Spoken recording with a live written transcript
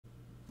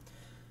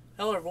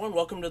Hello everyone,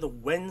 welcome to the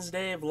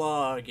Wednesday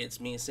vlog. It's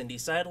me, Cindy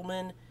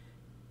Seidelman,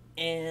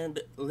 and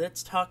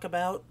let's talk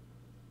about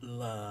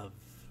love.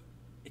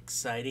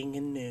 Exciting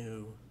and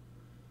new.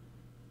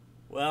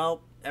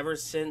 Well, ever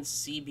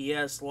since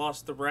CBS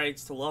lost the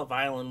rights to Love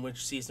Island,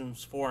 which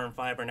seasons 4 and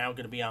 5 are now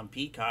going to be on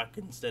Peacock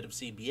instead of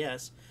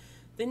CBS,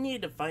 they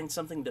needed to find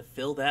something to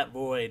fill that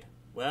void.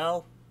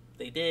 Well,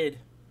 they did.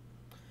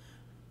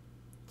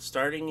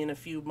 Starting in a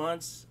few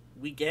months,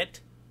 we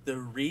get The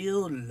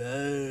Real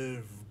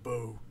Love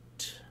Boat.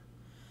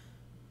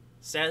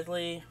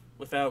 Sadly,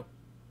 without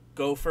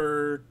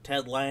Gopher,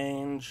 Ted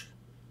Lange,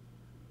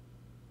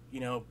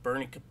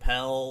 Bernie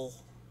Capel,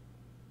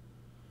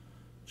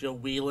 Joe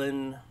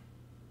Whelan,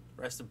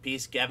 rest in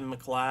peace, Gavin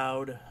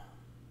MacLeod.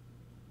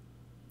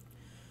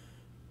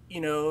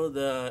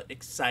 The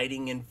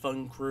exciting and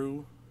fun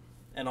crew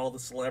and all the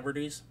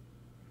celebrities.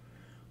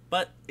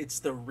 But it's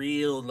The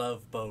Real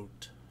Love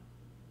Boat.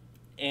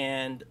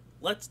 And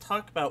let's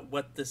talk about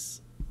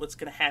what's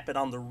going to happen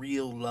on The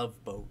Real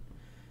Love Boat.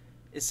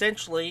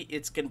 Essentially,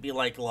 it's going to be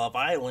like Love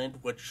Island,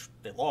 which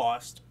they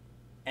lost,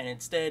 and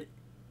instead,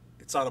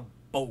 it's on a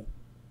boat.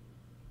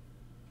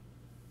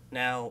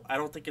 Now, I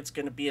don't think it's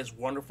going to be as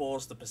wonderful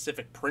as the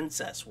Pacific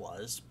Princess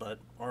was,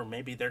 or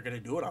maybe they're going to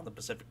do it on the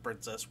Pacific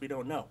Princess, we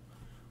don't know.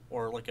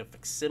 Or like a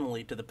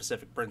facsimile to the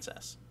Pacific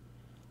Princess.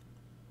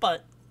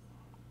 But,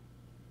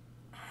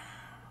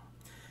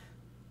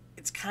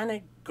 it's kind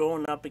of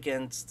going up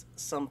against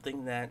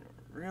something that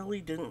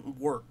really didn't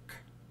work.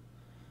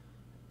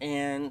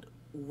 And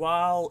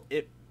while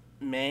it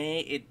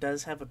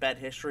does have a bad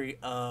history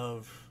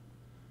of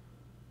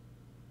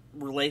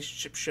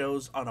relationship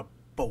shows on a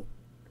boat.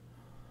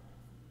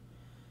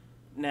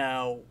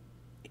 Now,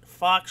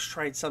 Fox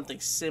tried something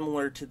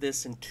similar to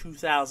this in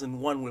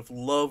 2001 with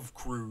Love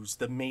Cruise,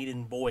 The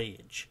Maiden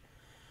Voyage.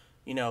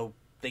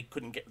 They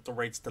couldn't get the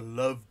rights to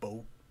Love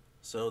Boat,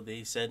 so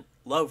they said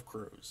Love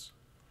Cruise.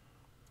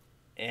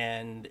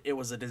 And it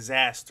was a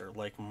disaster,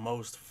 like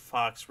most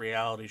Fox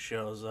reality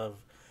shows of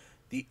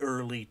the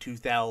early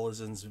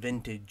 2000s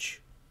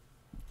vintage.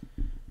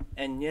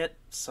 And yet,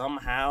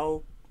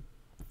 somehow,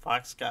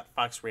 Fox got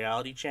Fox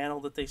Reality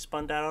Channel that they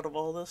spun out of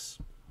all this.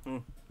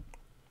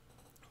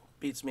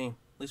 Beats me.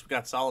 At least we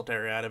got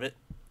Solitary out of it.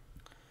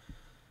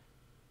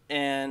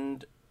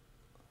 And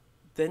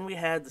then we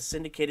had the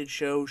syndicated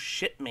show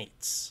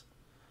Shipmates,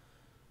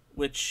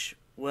 which,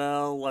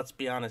 well, let's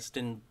be honest,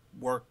 didn't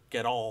work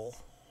at all.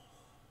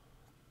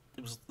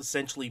 It was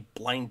essentially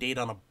blind date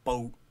on a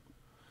boat.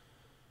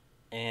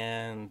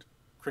 And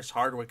Chris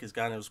Hardwick is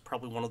gone. It was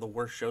probably one of the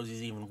worst shows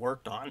he's even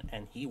worked on,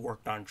 and he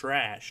worked on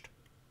Trashed.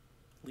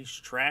 At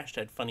least Trashed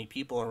had funny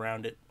people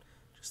around it,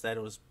 just that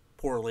it was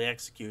poorly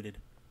executed.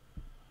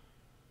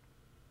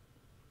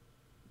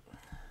 I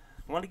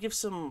want to give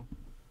some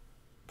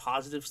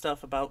positive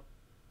stuff about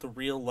The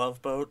Real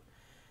Love Boat.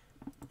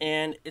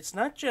 And it's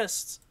not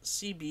just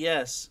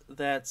CBS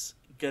that's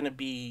going to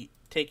be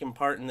taking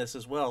part in this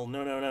as well.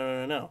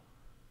 No.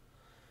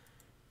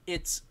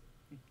 It's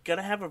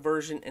gonna have a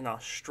version in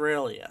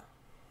Australia.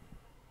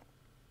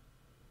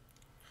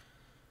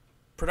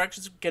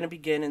 Production's gonna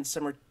begin in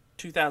summer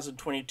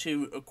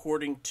 2022,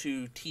 according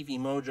to TV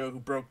Mojo, who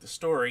broke the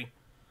story.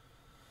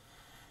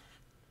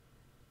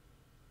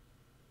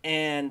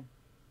 And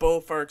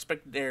both are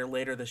expected to air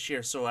later this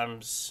year, so I'm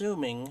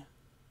assuming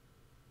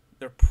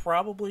they're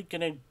probably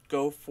gonna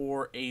go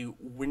for a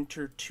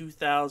winter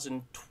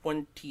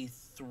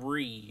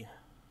 2023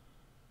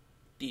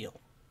 deal.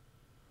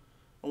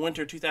 A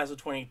winter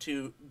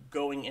 2022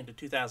 going into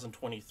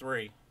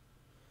 2023.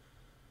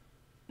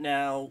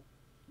 Now,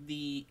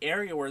 the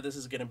area where this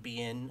is going to be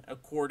in,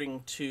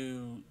 according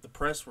to the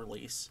press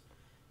release,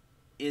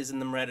 is in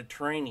the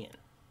Mediterranean.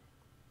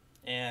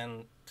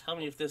 And tell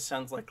me if this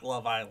sounds like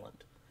Love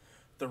Island.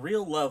 The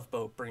Real Love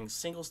Boat brings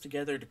singles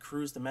together to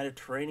cruise the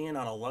Mediterranean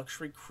on a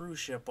luxury cruise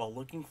ship while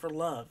looking for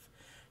love.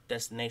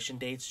 Destination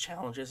dates,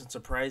 challenges, and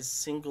surprise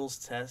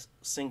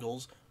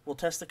singles will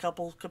test the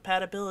couple's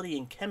compatibility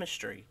and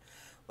chemistry.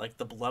 Like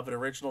the beloved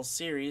original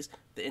series,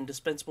 the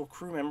indispensable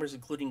crew members,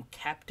 including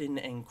captain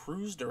and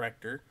cruise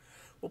director,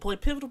 will play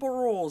pivotal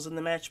roles in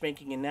the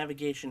matchmaking and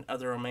navigation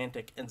of the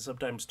romantic and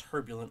sometimes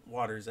turbulent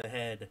waters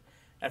ahead.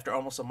 After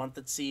almost a month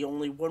at sea,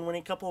 only one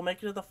winning couple will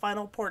make it to the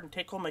final port and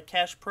take home a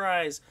cash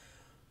prize,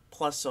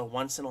 plus a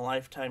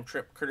once-in-a-lifetime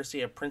trip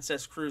courtesy of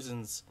Princess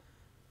Cruises,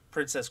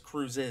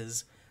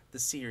 the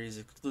series'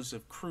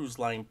 exclusive cruise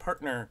line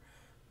partner.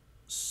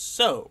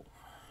 So,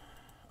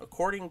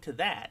 according to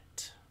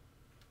that,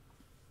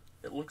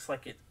 it looks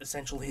like it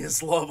essentially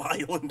is Love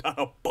Island on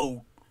a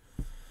boat.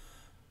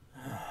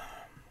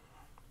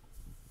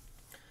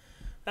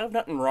 I have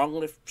nothing wrong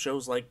with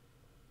shows like...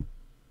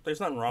 There's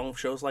nothing wrong with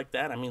shows like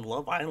that. I mean,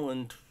 Love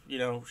Island,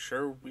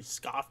 sure, we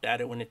scoffed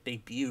at it when it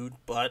debuted,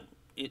 but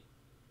it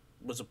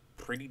was a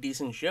pretty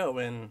decent show,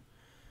 and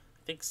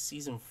I think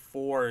season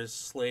 4 is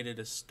slated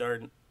to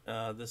start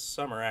this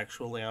summer,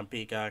 actually, on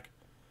Peacock.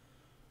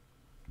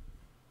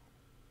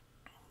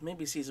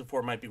 Maybe season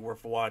 4 might be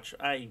worth a watch.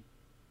 I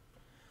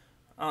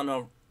don't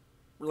know,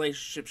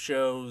 relationship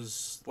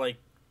shows like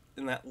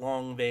in that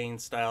long vein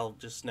style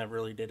just never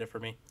really did it for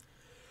me.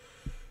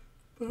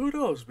 But who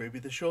knows? Maybe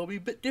the show will be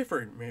a bit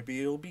different.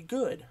 Maybe it'll be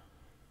good.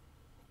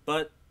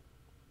 But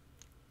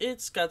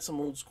it's got some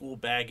old school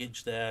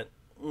baggage that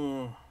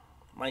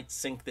might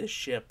sink this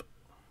ship.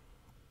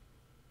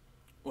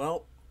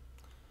 Well,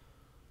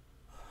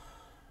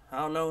 I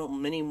don't know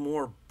many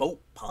more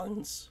boat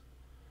puns.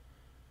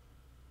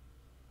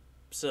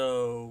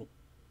 So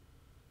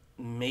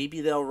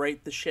maybe they'll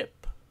right the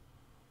ship.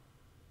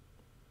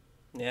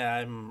 Yeah,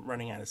 I'm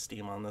running out of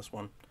steam on this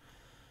one.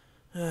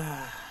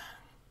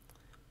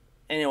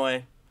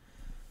 Anyway,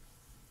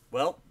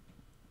 well,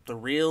 the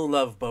real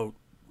Love Boat.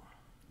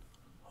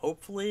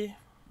 Hopefully,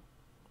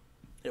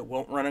 it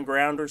won't run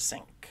aground or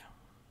sink.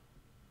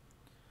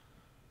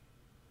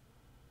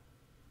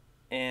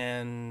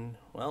 And,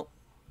 well,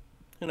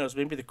 who knows,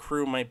 maybe the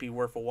crew might be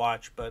worth a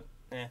watch, but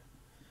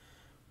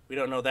we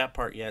don't know that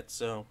part yet,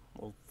 so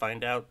we'll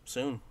find out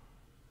soon.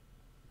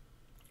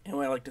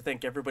 Anyway, I'd like to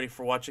thank everybody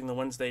for watching the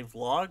Wednesday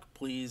vlog.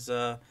 Please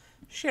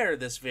share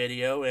this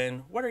video,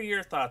 and what are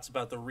your thoughts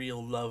about the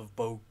real Love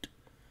Boat?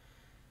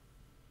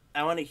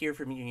 I want to hear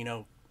from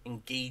you,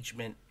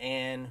 engagement,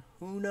 and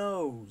who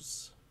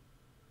knows?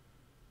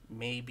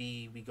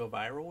 Maybe we go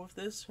viral with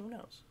this? Who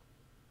knows?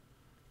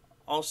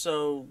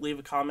 Also, leave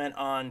a comment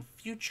on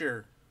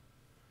future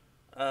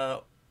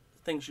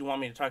things you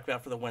want me to talk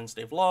about for the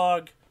Wednesday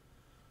vlog.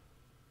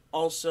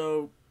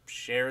 Also,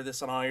 share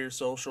this on all your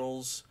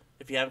socials.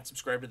 If you haven't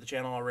subscribed to the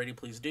channel already,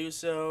 please do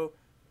so.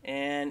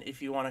 And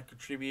if you want to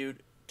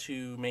contribute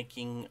to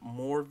making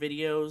more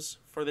videos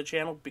for the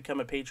channel, become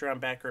a Patreon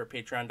backer at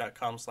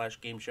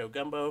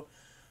patreon.com/gameshowgumbo.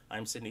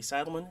 I'm Cindy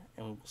Seidelman,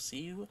 and we'll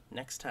see you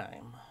next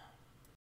time.